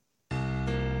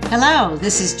Hello,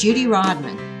 this is Judy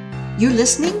Rodman. You're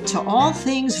listening to All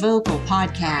Things Vocal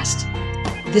podcast.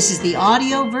 This is the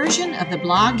audio version of the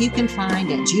blog you can find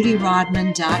at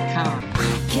judyrodman.com.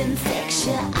 I can fix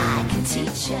you, I can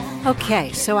teach you.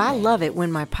 Okay, so I love it when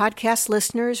my podcast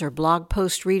listeners or blog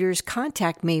post readers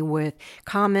contact me with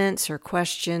comments or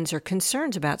questions or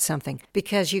concerns about something,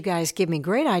 because you guys give me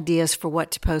great ideas for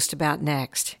what to post about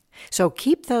next. So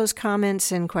keep those comments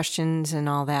and questions and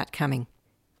all that coming.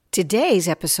 Today's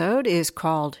episode is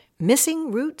called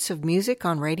Missing Roots of Music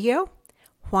on Radio: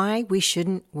 Why We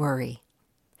Shouldn't Worry.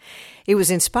 It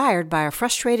was inspired by a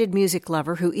frustrated music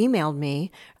lover who emailed me,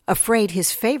 afraid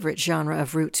his favorite genre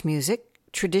of roots music,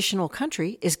 traditional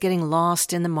country, is getting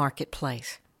lost in the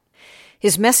marketplace.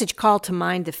 His message called to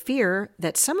mind the fear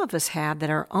that some of us have that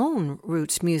our own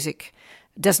roots music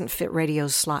doesn't fit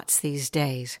radio's slots these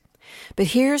days. But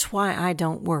here's why I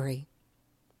don't worry.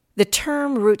 The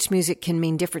term roots music can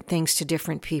mean different things to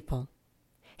different people.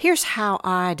 Here's how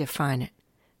I define it.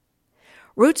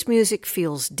 Roots music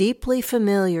feels deeply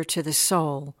familiar to the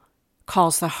soul,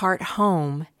 calls the heart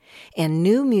home, and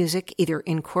new music either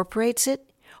incorporates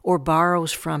it or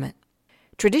borrows from it.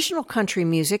 Traditional country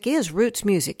music is roots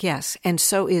music, yes, and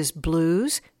so is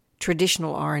blues,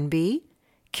 traditional R&B,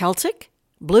 Celtic,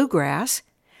 bluegrass,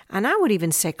 and I would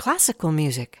even say classical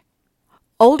music.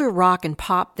 Older rock and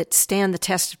pop that stand the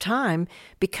test of time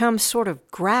become sort of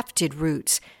grafted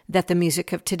roots that the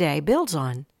music of today builds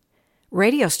on.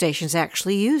 Radio stations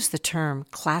actually use the term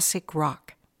classic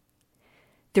rock.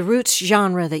 The roots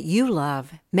genre that you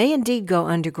love may indeed go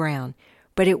underground,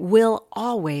 but it will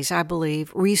always, I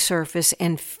believe, resurface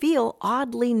and feel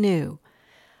oddly new,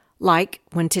 like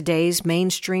when today's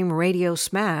mainstream radio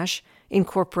smash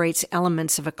incorporates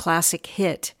elements of a classic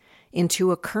hit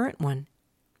into a current one.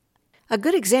 A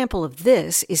good example of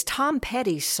this is Tom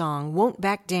Petty's song Won't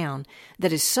Back Down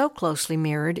that is so closely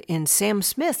mirrored in Sam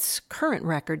Smith's current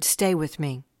record Stay With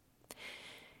Me.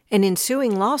 An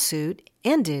ensuing lawsuit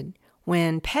ended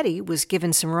when Petty was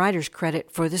given some writer's credit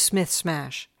for the Smith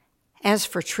smash. As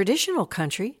for traditional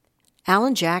country,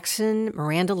 Alan Jackson,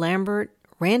 Miranda Lambert,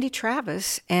 Randy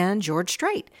Travis, and George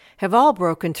Strait have all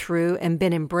broken through and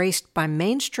been embraced by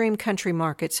mainstream country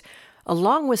markets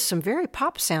along with some very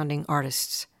pop-sounding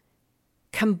artists.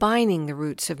 Combining the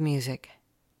roots of music.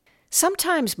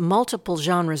 Sometimes multiple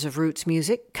genres of roots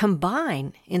music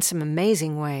combine in some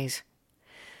amazing ways.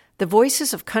 The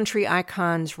voices of country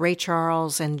icons Ray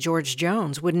Charles and George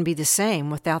Jones wouldn't be the same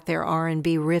without their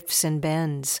R&B riffs and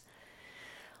bends.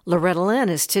 Loretta Lynn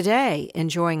is today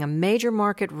enjoying a major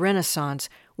market renaissance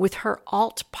with her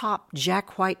alt-pop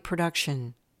Jack White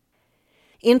production.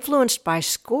 Influenced by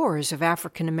scores of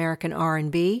African-American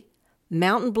R&B,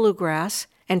 mountain bluegrass,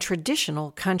 and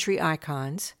traditional country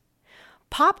icons,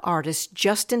 pop artist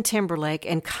Justin Timberlake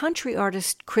and country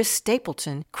artist Chris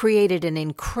Stapleton created an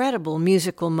incredible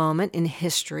musical moment in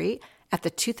history at the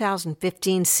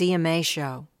 2015 CMA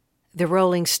show. The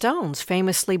Rolling Stones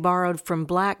famously borrowed from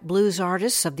black blues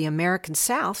artists of the American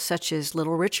South such as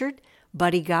Little Richard,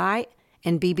 Buddy Guy,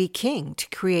 and B.B. King to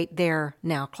create their,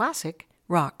 now classic,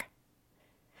 rock.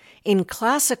 In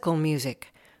classical music,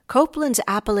 Copeland's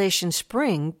Appalachian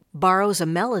Spring borrows a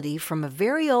melody from a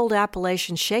very old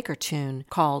Appalachian shaker tune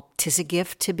called "'Tis a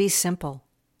Gift to Be Simple."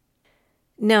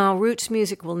 Now, roots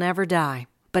music will never die,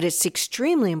 but it's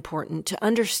extremely important to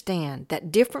understand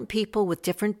that different people with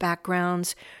different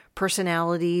backgrounds,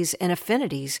 personalities, and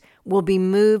affinities will be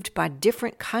moved by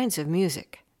different kinds of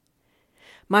music.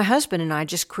 My husband and I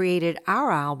just created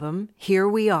our album, Here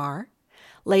We Are,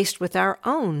 laced with our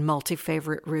own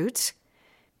multi-favorite roots,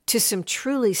 to some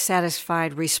truly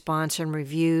satisfied response and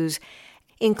reviews,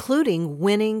 including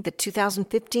winning the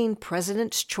 2015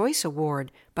 President's Choice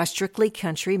Award by Strictly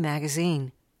Country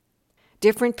magazine.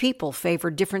 Different people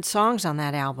favored different songs on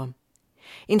that album.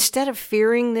 Instead of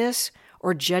fearing this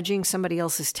or judging somebody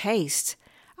else's tastes,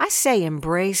 I say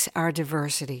embrace our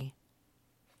diversity.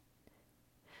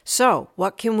 So,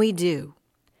 what can we do?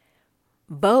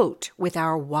 Vote with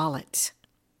our wallets.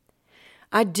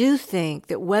 I do think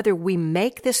that whether we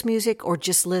make this music or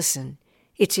just listen,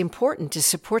 it's important to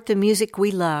support the music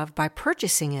we love by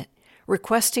purchasing it,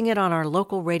 requesting it on our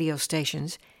local radio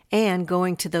stations, and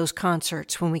going to those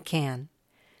concerts when we can.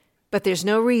 But there's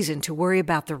no reason to worry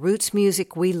about the roots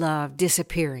music we love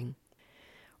disappearing.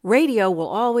 Radio will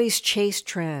always chase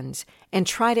trends and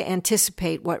try to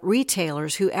anticipate what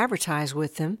retailers who advertise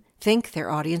with them think their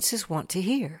audiences want to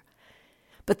hear.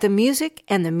 But the music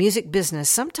and the music business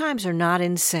sometimes are not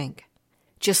in sync,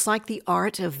 just like the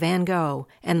art of Van Gogh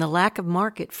and the lack of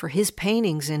market for his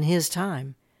paintings in his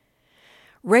time.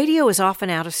 Radio is often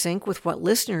out of sync with what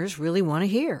listeners really want to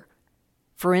hear.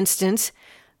 For instance,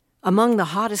 Among the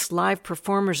hottest live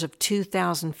performers of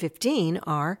 2015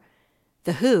 are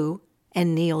The Who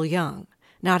and Neil Young,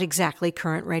 not exactly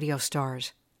current radio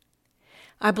stars.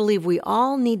 I believe we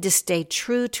all need to stay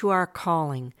true to our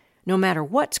calling, no matter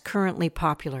what's currently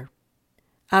popular.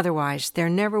 Otherwise, there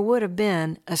never would have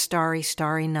been a Starry,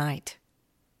 Starry Night.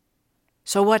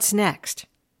 So what's next?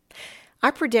 I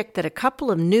predict that a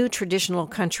couple of new traditional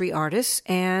country artists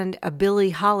and a Billie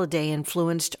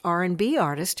Holiday-influenced R&B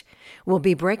artist will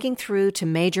be breaking through to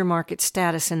major market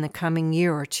status in the coming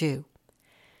year or two.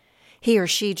 He or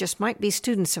she just might be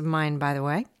students of mine, by the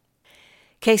way.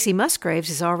 Casey Musgraves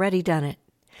has already done it.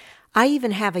 I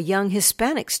even have a young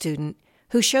Hispanic student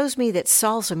who shows me that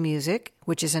salsa music,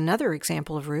 which is another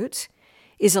example of roots,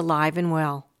 is alive and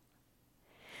well.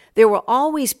 There will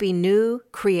always be new,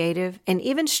 creative, and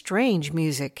even strange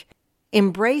music,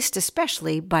 embraced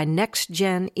especially by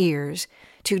next-gen ears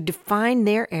to define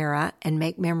their era and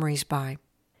make memories by.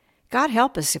 God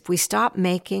help us if we stop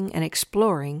making and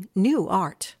exploring new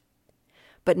art.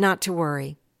 But not to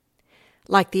worry.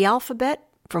 Like the alphabet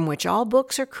from which all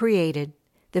books are created,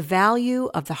 the value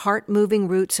of the heart-moving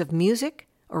roots of music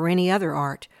or any other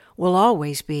art will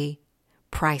always be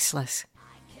priceless.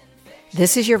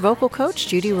 This is your vocal coach,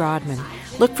 Judy Rodman.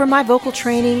 Look for my vocal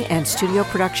training and studio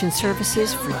production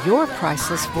services for your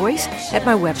priceless voice at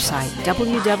my website,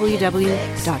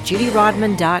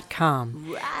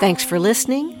 www.judyrodman.com. Thanks for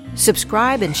listening.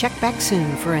 Subscribe and check back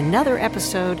soon for another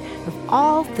episode of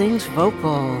All Things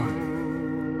Vocal.